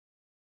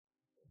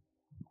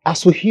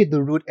As we hit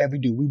the road every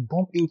day, we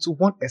bump into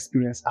one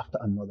experience after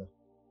another.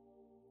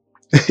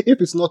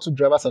 If it's not two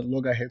drivers at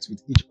loggerheads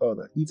with each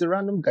other, it's a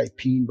random guy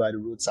peeing by the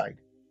roadside.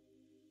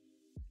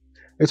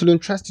 It will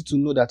interest you to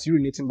know that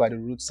urinating by the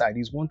roadside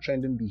is one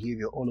trending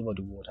behavior all over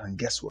the world. And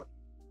guess what?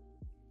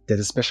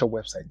 There's a special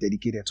website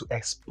dedicated to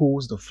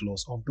expose the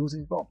flaws of those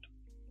involved.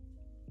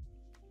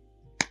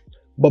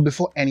 But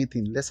before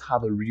anything, let's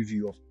have a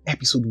review of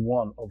episode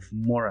 1 of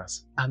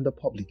Morals and the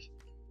Public.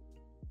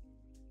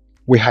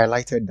 We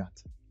highlighted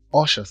that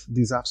ushers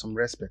deserve some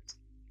respect.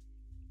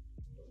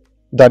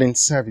 That in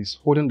service,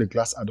 holding the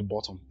glass at the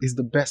bottom is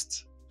the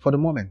best for the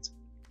moment.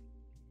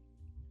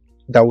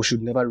 That we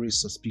should never raise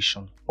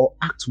suspicion or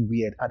act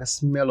weird at the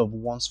smell of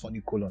one's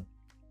funny colon.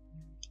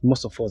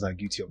 Most of us are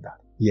guilty of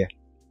that. Yeah.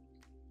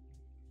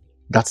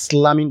 That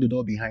slamming the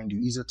door behind you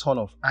is a turn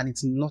off and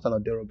it's not an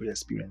adorable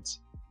experience.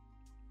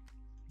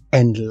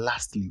 And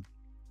lastly,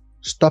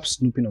 stop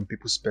snooping on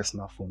people's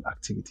personal phone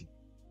activity.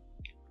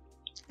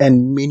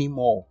 And many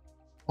more,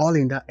 all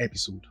in that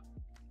episode.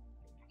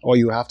 All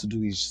you have to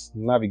do is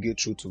navigate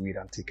through to it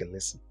and take a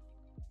listen.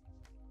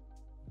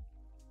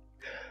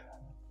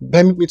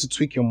 Permit me to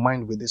tweak your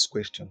mind with this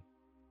question.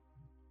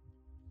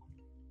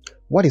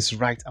 What is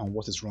right and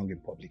what is wrong in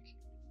public?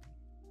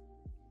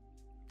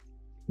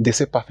 They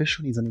say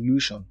perfection is an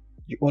illusion.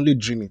 You only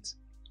dream it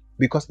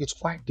because it's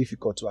quite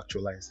difficult to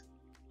actualize.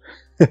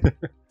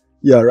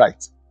 You're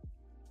right.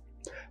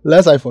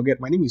 Lest I forget,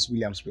 my name is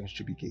William Springs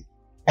Chubike,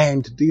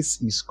 and this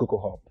is Cocoa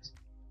Hubs.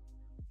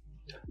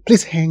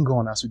 Please hang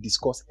on as we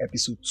discuss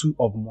episode 2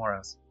 of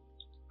Morals,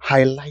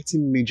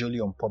 highlighting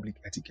majorly on public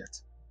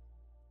etiquette.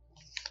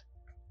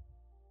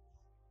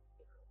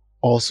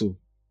 Also,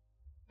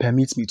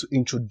 permit me to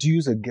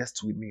introduce a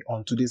guest with me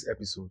on today's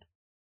episode,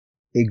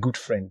 a good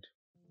friend,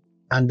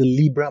 and the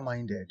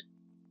Libra-minded,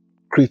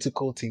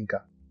 critical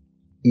thinker,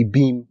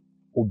 Ibim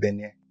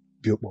Obene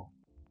Biokbo.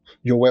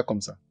 You're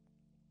welcome, sir.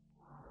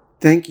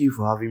 Thank you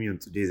for having me on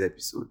today's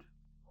episode.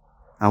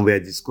 And we are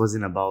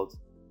discussing about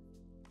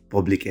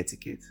public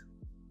etiquette.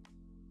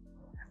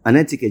 And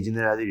etiquette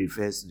generally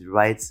refers to the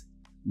right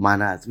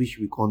manner at which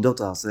we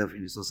conduct ourselves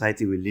in the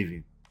society we live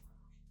in.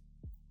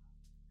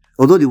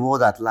 Although the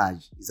world at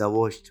large is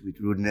awash with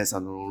rudeness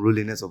and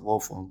unruliness of all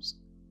forms,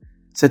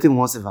 setting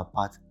oneself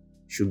apart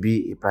should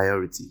be a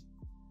priority.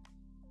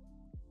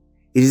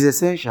 It is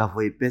essential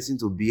for a person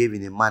to behave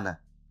in a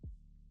manner,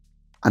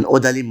 an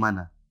orderly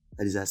manner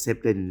that is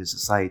accepted in the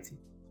society.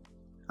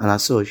 And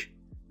as such,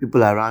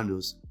 people around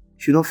us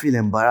should not feel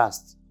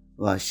embarrassed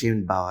or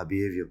ashamed by our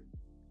behavior.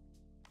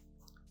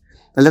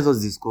 Now let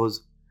us discuss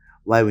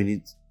why we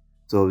need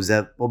to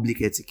observe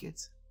public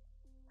etiquette.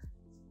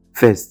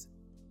 First,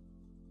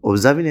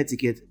 observing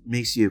etiquette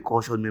makes you a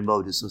cultured member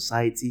of the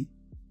society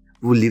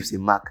who leaves a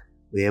mark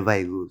wherever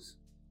he goes.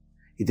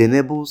 It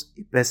enables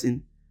a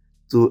person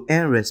to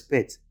earn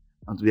respect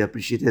and to be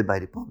appreciated by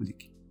the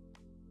public.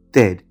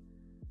 Third,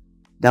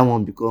 that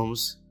one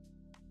becomes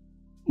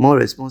more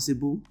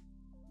responsible,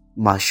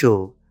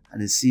 mature,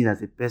 and is seen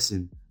as a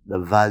person that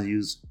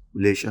values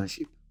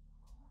relationship.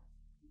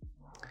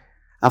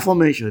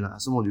 Aforementioned are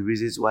some of the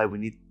reasons why we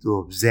need to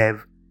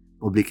observe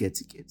public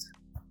etiquette.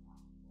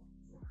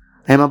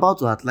 I am about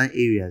to outline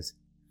areas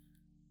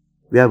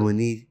where we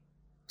need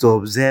to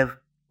observe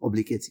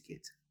public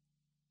etiquette.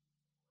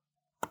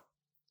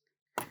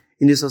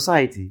 In the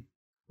society,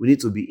 we need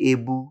to be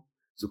able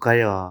to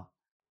carry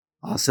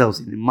ourselves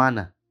in a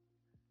manner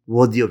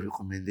worthy of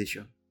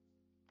recommendation.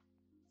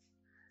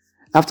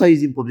 After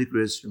using public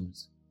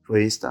restrooms, for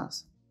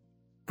instance,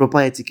 proper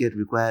etiquette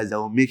requires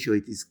that we make sure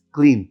it is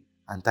clean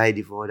and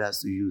tidy for others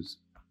to use.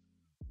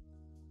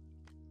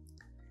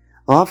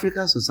 Our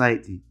African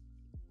society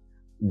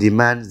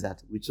demands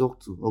that we talk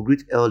to or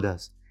greet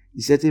elders in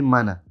a certain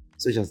manner,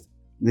 such as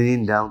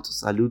kneeling down to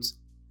salute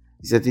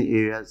in certain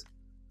areas,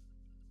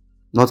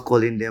 not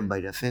calling them by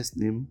their first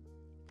name,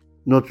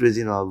 not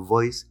raising our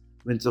voice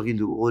when talking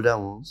to older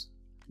ones,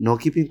 nor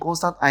keeping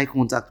constant eye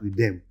contact with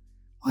them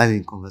while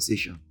in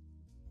conversation.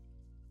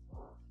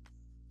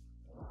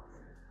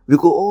 We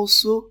could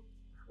also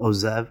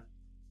observe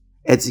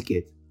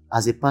etiquette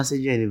as a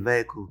passenger in a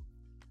vehicle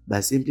by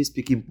simply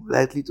speaking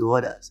politely to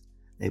others,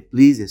 like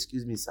please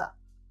excuse me sir,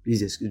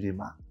 please excuse me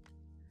ma'am.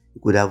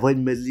 We could avoid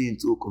meddling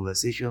into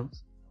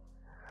conversations.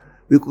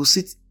 We could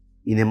sit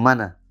in a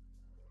manner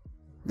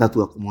that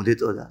will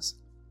accommodate others.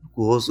 We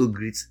could also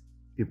greet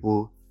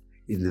people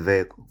in the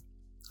vehicle.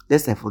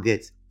 Lest I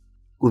forget,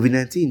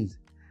 COVID-19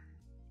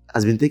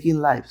 has been taking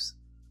lives.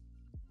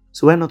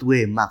 So why not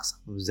wear a mask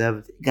and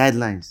observe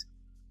guidelines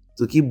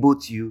to keep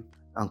both you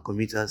and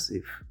commuters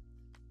safe?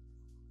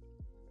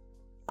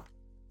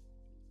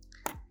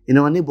 In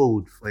our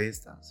neighborhood, for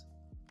instance,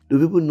 do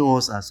people know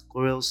us as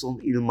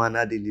quarrelsome,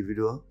 ill-mannered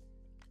individuals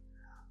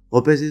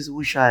or persons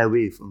who shy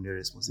away from their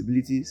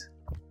responsibilities?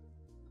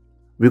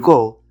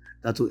 Recall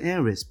that to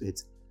earn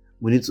respect,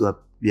 we need to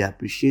be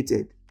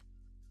appreciated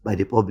by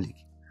the public.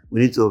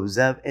 We need to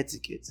observe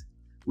etiquette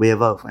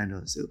wherever we find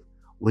ourselves.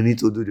 We need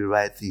to do the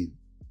right thing.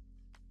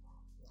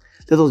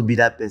 Let us be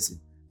that person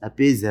that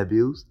pays their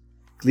bills,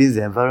 cleans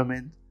the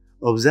environment,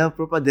 observe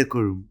proper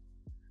decorum,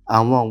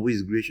 and one who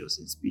is gracious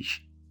in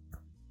speech.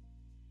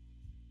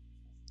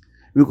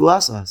 We could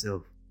ask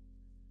ourselves,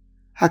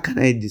 how can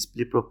I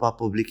display proper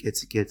public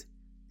etiquette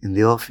in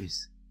the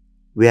office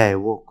where I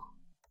work?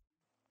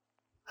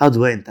 How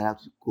do I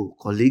interact with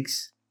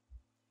colleagues?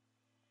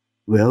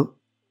 Well,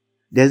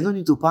 there's no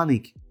need to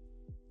panic.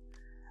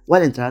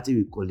 While interacting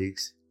with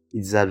colleagues, it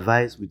is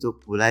advised we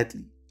talk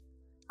politely.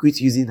 Quit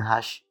using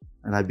harsh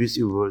and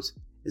abusive words,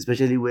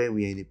 especially when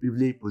we are in a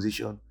privileged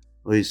position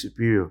or a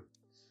superior.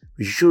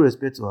 We should show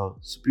respect to our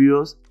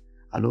superiors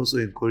and also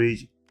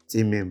encourage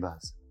team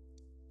members.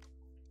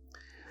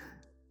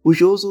 We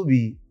should also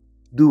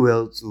do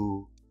well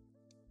to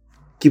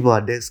keep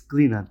our desk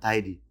clean and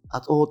tidy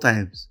at all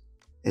times,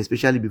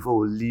 especially before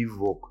we leave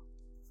work.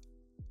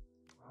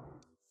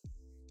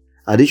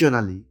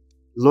 Additionally,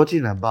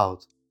 loitering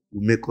about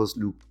will make us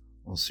look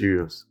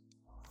unserious.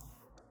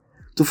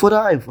 To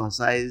further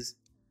emphasize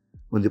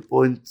on the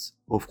point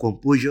of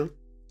composure,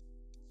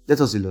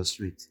 let us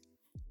illustrate.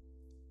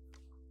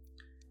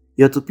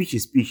 You are to pitch a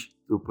speech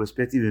to a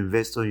prospective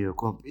investor in your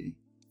company,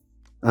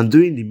 and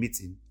during the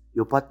meeting,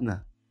 your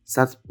partner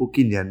starts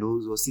poking their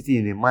nose or sitting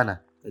in a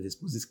manner that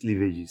exposes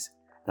cleavages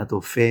that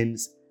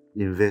offends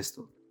the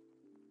investor.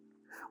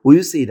 Will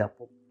you say that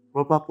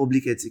proper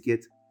public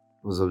etiquette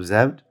was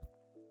observed?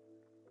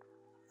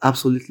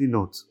 Absolutely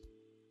not.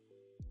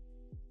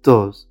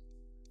 Thus,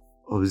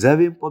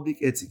 observing public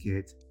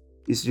etiquette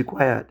is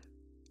required.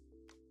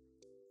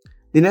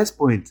 The next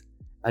point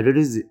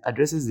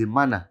addresses the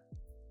manner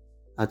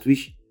at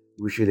which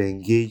we should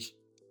engage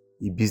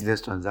in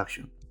business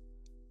transaction.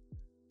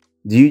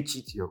 Do you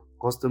cheat your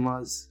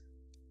customers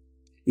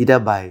either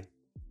by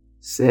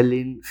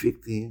selling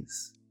fake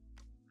things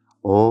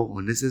or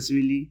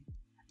unnecessarily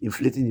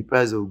inflating the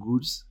price of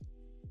goods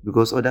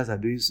because others are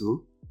doing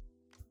so?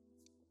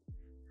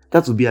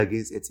 That would be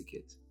against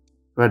etiquette.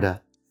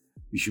 Rather,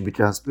 we should be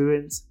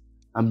transparent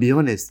and be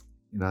honest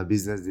in our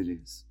business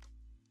dealings.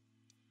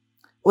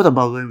 What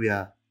about when we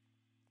are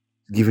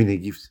giving a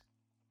gift?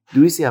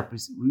 Will we say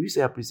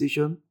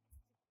appreciation?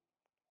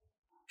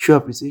 Show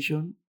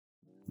appreciation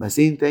by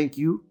saying thank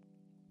you?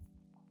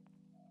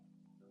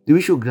 Do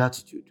we show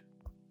gratitude?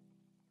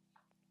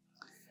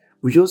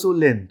 We should also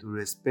learn to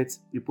respect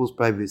people's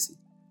privacy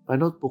by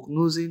not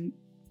poke-nosing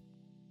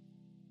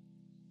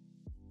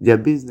their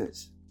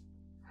business.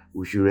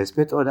 We should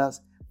respect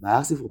others by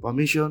asking for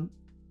permission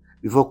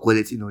before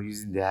collecting or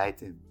using their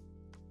item.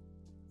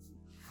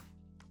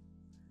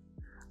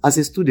 As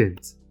a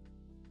student,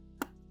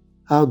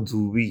 how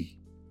do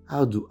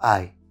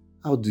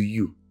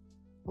you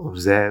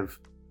observe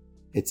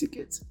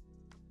etiquette?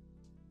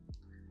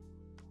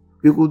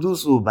 We could do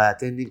so by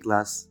attending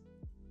class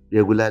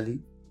regularly.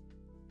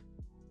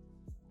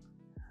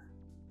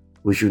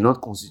 We should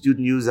not constitute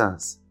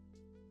nuisance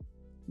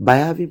by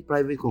having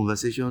private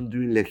conversation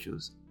during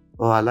lectures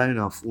or allowing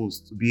our phones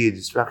to be a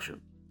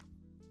distraction.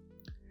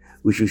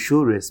 We should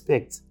show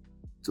respect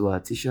to our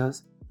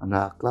teachers and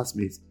our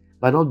classmates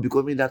by not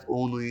becoming that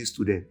all-knowing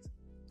student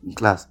in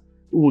class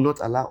who will not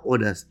allow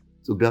others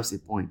to grasp a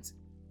point.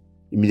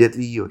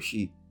 Immediately he or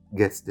she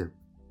gets them.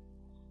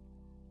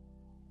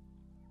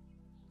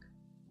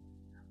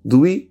 Do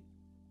we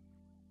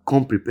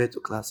come prepared to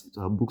class with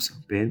our books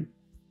and pen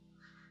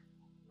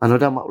and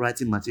other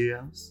writing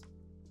materials?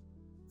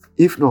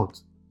 If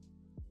not,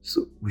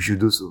 so we should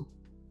do so.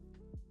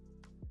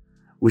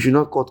 We should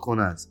not cut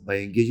corners by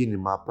engaging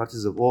in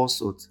malpractice of all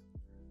sorts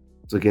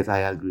to get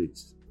higher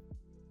grades.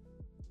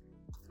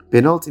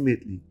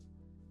 Penultimately,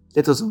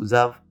 let us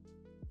observe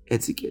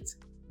etiquette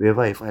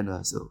wherever we find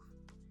ourselves,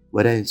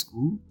 whether in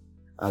school,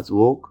 at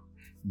work,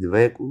 in the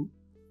vehicle,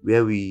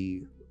 where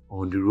we are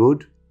on the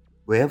road,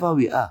 wherever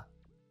we are.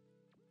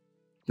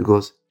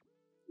 Because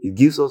it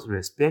gives us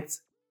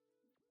respect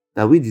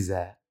that we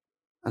desire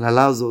and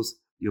allows us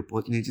the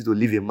opportunity to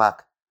leave a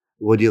mark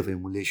worthy of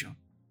emulation.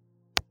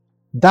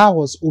 That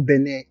was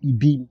Obene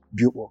Ibim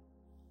Biopo,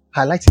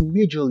 highlighting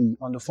majorly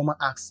on the former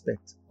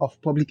aspect of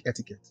public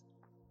etiquette.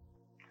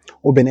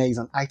 Obene is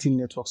an IT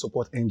network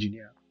support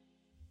engineer.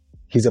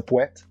 He's a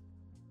poet,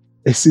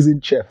 a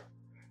seasoned chef,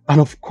 and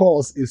of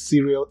course, a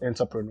serial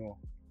entrepreneur.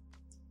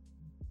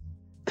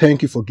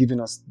 Thank you for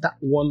giving us that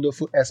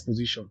wonderful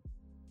exposition.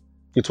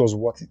 It was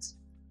worth it.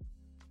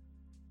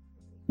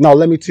 Now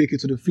let me take you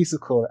to the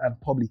physical and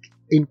public,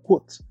 in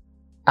quote,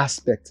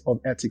 aspect of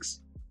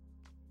ethics.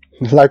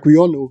 Like we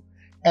all know,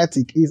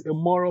 ethic is a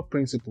moral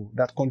principle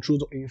that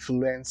controls or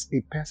influences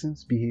a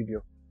person's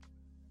behavior.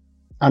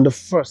 And the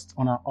first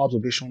on our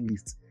observation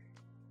list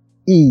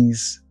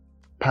is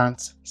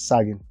pants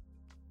sagging.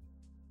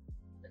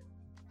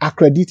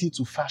 Accredited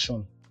to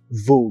fashion,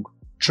 vogue,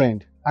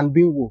 trend, and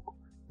being woke,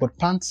 but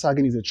pants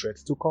sagging is a threat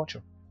to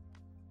culture.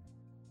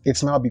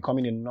 It's now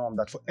becoming a norm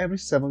that for every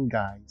 7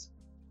 guys,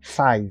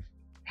 5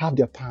 have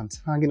their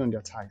pants hanging on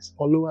their thighs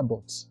or lower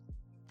butts.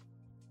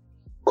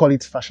 Call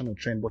it fashion or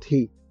trend, but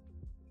hey,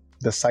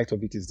 the sight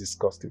of it is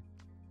disgusting.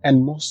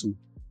 And more so,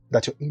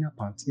 that your inner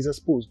part is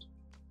exposed.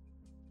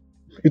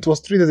 It was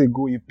 3 days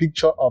ago, a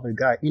picture of a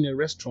guy in a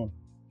restaurant,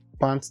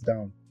 pants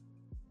down.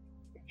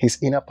 His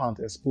inner pant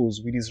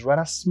exposed with his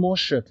rather small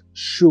shirt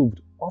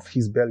shoved off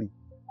his belly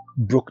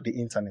broke the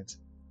internet.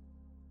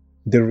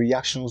 The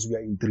reactions were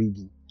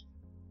intriguing.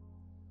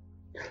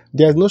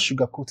 There is no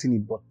sugarcoating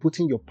it, but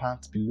putting your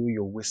pants below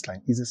your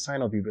waistline is a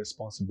sign of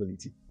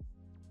irresponsibility.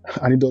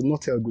 And it does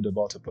not tell good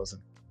about a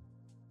person.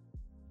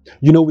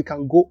 We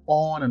can go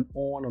on and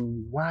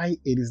on why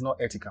it is not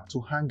ethical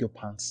to hang your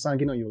pants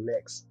hanging on your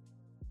legs.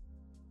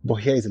 But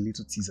here is a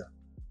little teaser.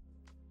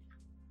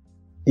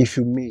 If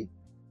you may,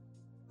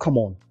 come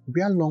on,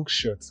 wear long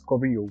shirts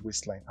covering your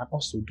waistline and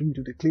also do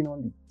the clean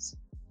on these.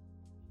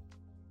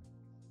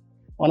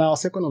 On our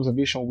second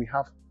observation, we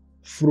have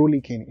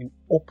frolicking in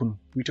open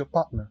with your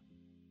partner.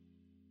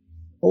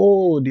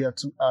 Oh, they are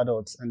two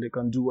adults and they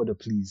can do what they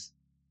please.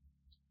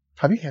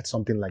 Have you heard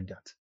something like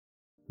that?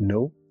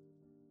 No?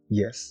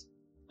 Yes?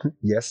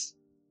 Yes?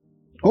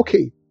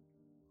 Okay.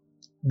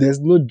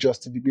 There's no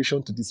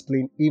justification to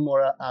displaying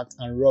immoral acts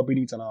and rubbing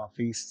it on our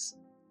faces.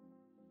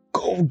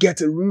 Go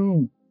get a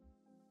room.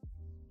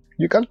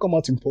 You can't come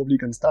out in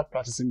public and start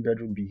practicing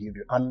bedroom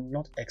behavior and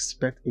not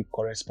expect a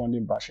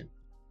corresponding bashing.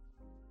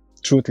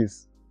 Truth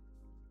is,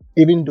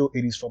 even though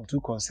it is from two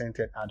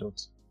consented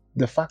adults,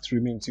 the fact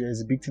remains you are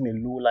exhibiting a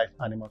low-life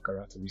animal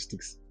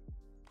characteristics.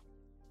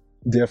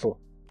 Therefore,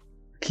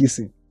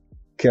 kissing,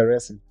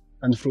 caressing,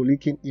 and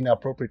frolicking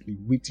inappropriately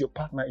with your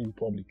partner in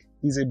public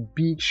is a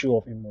big show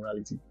of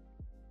immorality.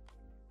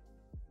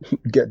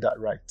 Get that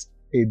right.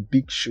 A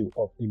big show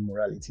of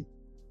immorality.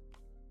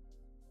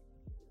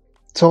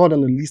 Third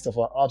on the list of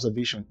our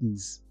observation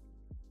is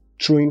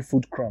throwing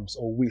food crumbs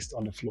or waste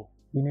on the floor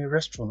in a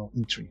restaurant or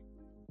eatery.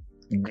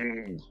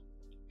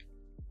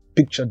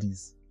 Picture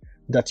this,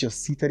 that you're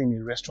seated in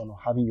a restaurant or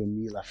having your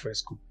meal al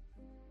fresco,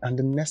 and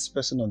the next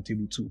person on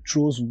table 2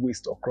 throws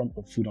waste or crumb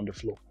of food on the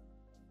floor.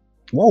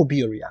 What would be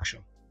your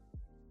reaction?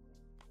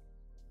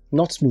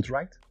 Not smooth,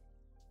 right?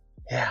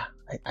 Yeah,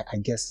 I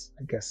guess.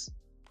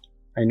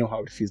 I know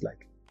how it feels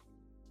like.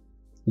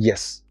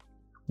 Yes,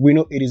 we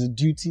know it is a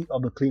duty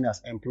of the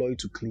cleaners employed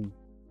to clean.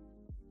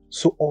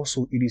 So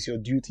also it is your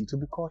duty to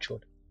be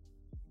cultured.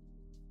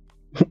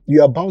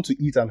 You are bound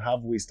to eat and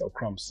have waste or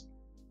crumbs.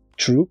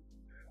 True,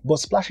 but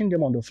splashing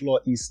them on the floor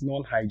is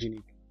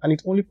non-hygienic and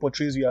it only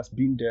portrays you as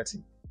being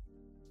dirty.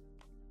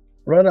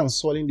 Rather than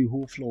soiling the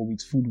whole floor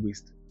with food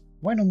waste,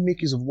 why not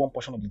make use of one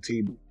portion of the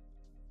table?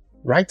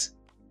 Right?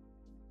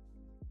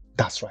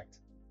 That's right.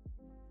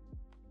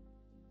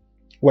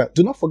 Well,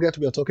 do not forget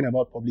we are talking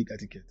about public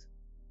etiquette.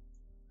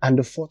 And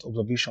the fourth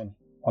observation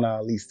on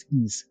our list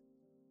is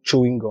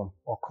chewing gum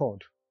or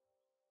cord.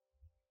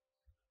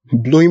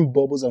 Blowing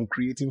bubbles and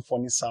creating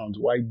funny sounds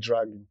while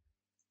dragging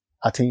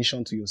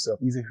attention to yourself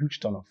is a huge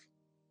turn-off.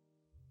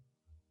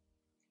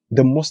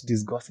 The most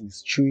disgusting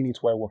is chewing it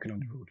while walking on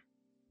the road.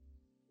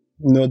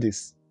 Know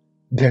this,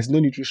 there's no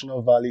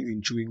nutritional value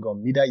in chewing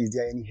gum, neither is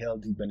there any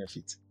healthy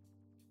benefit.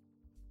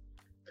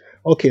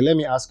 Okay, let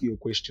me ask you a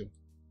question.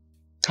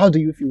 How do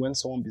you feel when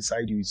someone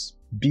beside you is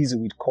busy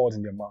with cords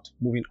in their mouth,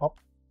 moving up,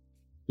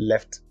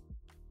 left,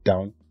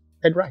 down,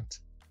 and right?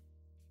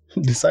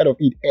 The sight of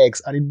it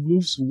aches and it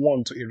moves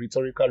one to a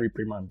rhetorical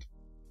reprimand.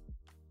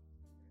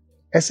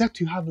 Except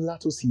you have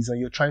latosis and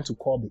you're trying to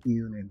curb the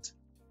ailment.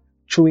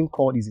 Chewing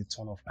cord is a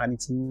turn-off and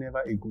it's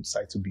never a good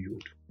sight to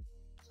behold.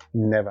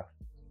 Never.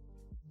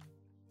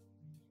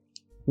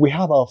 We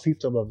have our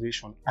fifth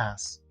observation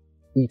as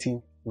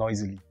eating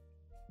noisily.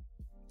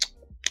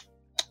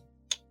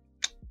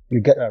 You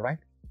get that, right?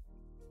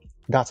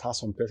 That's how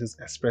some persons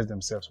express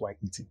themselves while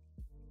eating.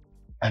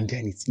 And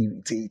then it's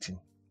irritating.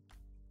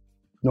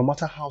 No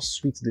matter how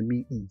sweet the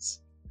meal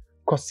is,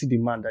 courtesy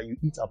demand that you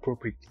eat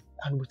appropriately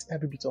and with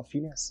every bit of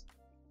finesse.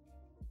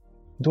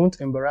 Don't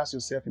embarrass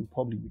yourself in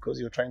public because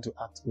you're trying to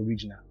act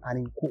original and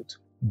in quote,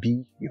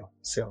 be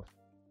yourself.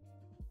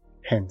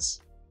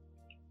 Hence,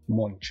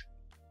 munch,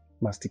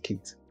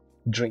 masticate,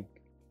 drink,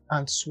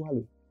 and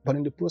swallow, but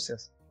in the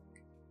process,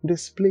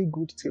 display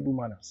good table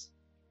manners.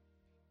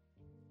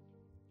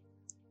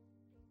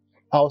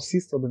 Our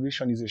sixth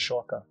observation is a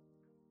shocker,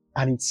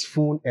 and it's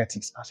phone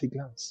ethics at a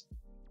glance.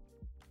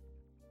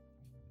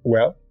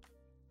 Well,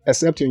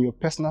 except in your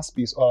personal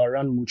space or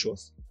around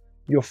mutuals,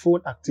 your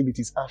phone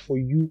activities are for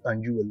you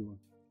and you alone.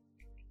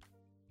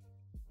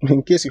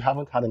 In case you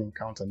haven't had an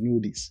encounter, know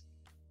this.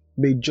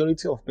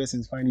 Majority of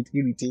persons find it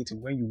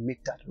irritating when you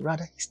make that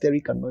rather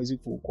hysteric and noisy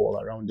phone call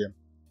around them,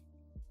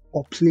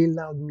 or play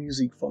loud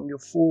music from your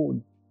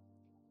phone.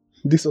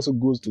 This also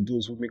goes to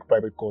those who make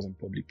private calls in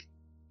public.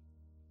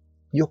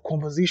 Your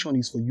conversation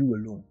is for you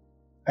alone,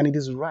 and it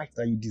is right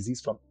that you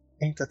desist from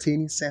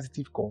entertaining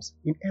sensitive calls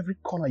in every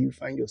corner you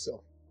find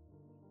yourself.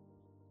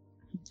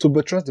 To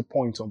buttress the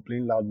point on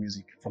playing loud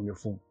music from your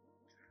phone,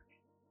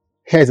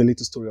 here's a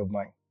little story of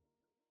mine.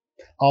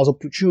 I was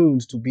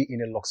opportuned to be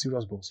in a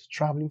luxurious bus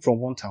traveling from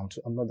one town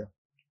to another,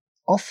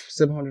 off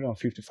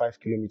 755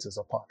 kilometers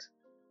apart.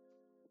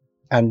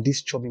 And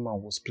this chubby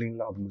man was playing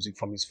loud music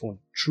from his phone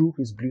through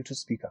his Bluetooth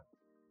speaker.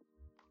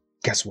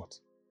 Guess what?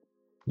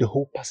 The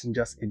whole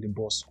passengers in the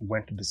bus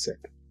went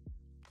berserk.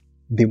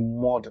 They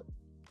murdered.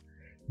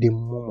 They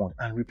murmured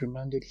and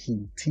reprimanded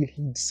him till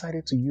he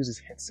decided to use his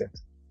headset.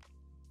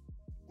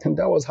 And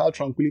that was how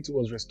tranquility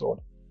was restored.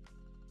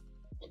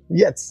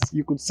 Yes,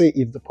 you could say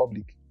it's the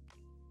public,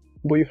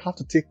 but you have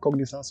to take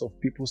cognizance of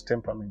people's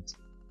temperament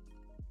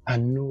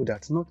and know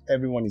that not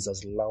everyone is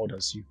as loud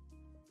as you,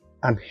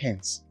 and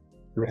hence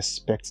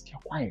respect their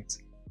quiet.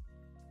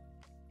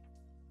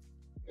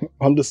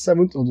 On the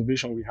seventh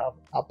observation, we have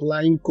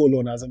applying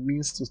cologne as a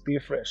means to stay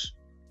fresh.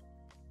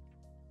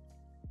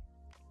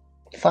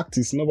 Fact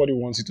is, nobody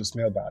wants you to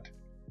smell bad.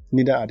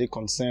 Neither are they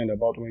concerned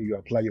about when you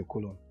apply your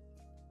cologne.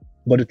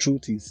 But the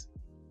truth is,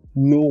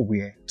 know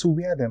where to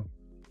wear them.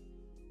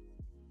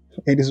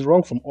 It is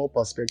wrong from all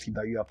perspectives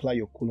that you apply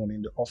your cologne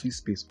in the office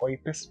space or a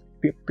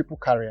people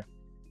carrier.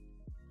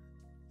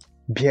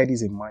 Bear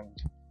this in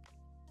mind.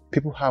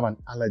 People have an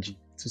allergy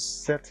to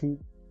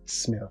certain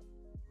smell,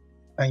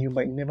 and you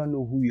might never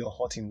know who you're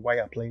hurting while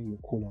applying your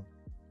cologne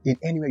in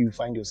anywhere you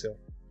find yourself.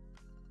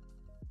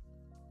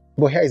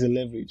 But here is a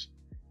leverage.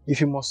 If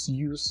you must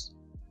use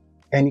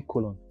any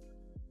cologne,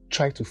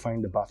 try to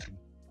find the bathroom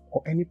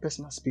or any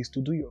personal space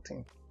to do your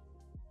thing,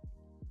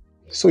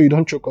 so you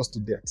don't choke us to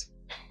death.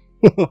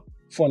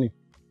 Funny,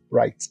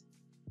 right?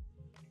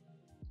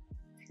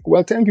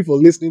 Well, thank you for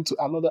listening to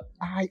another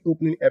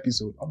eye-opening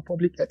episode on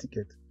public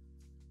etiquette.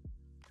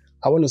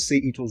 I want to say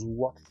it was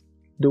worth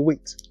the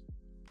wait.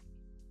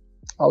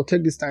 I'll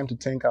take this time to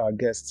thank our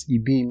guest,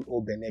 Ibim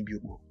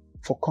Obenebiobo,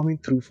 for coming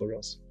through for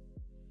us.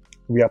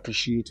 We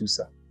appreciate you,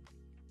 sir.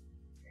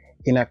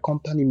 In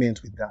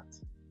accompaniment with that,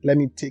 let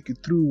me take you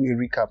through a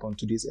recap on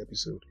today's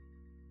episode.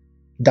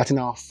 That in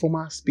our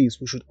formal space,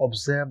 we should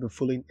observe the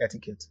following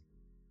etiquette: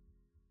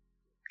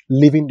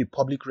 leaving the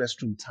public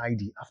restroom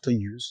tidy after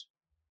use,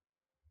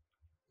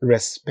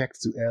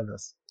 respect to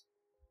elders,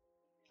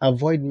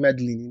 avoid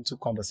meddling into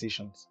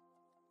conversations,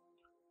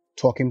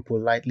 talking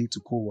politely to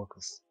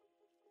co-workers,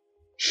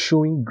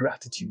 showing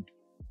gratitude,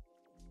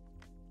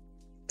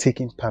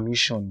 taking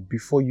permission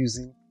before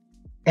using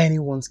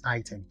anyone's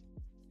item.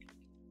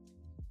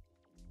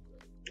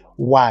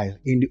 While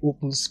in the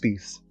open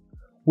space,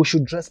 we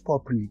should dress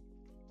properly,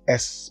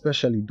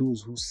 especially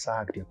those who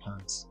sag their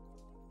pants.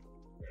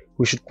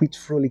 We should quit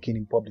frolicking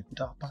in public with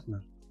our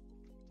partner.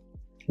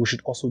 We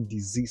should also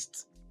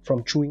desist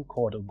from chewing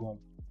cord or gum.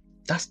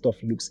 That stuff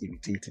looks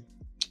irritating.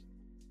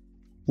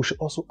 We should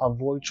also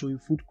avoid throwing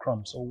food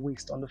crumbs or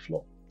waste on the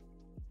floor.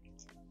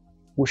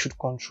 We should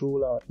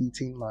control our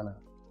eating manner,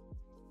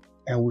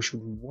 and we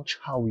should watch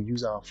how we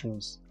use our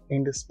phones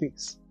in the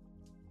space.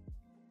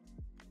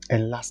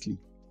 And lastly,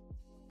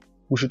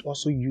 we should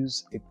also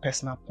use a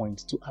personal point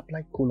to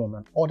apply cologne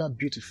and other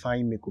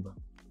beautifying makeover.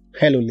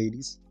 Hello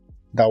ladies,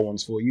 that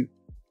one's for you.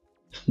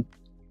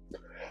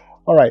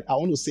 Alright, I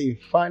want to say a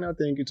final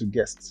thank you to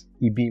guest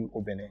Ibim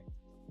Obene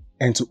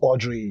and to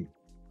Audrey.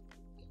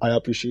 I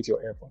appreciate your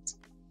effort.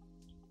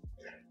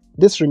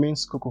 This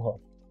remains Cocoa Hub,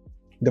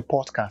 the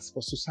podcast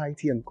for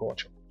society and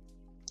culture.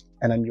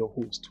 And I'm your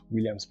host,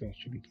 William Spence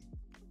Chibiki.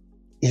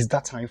 It's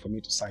that time for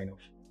me to sign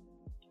off.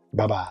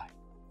 Bye-bye.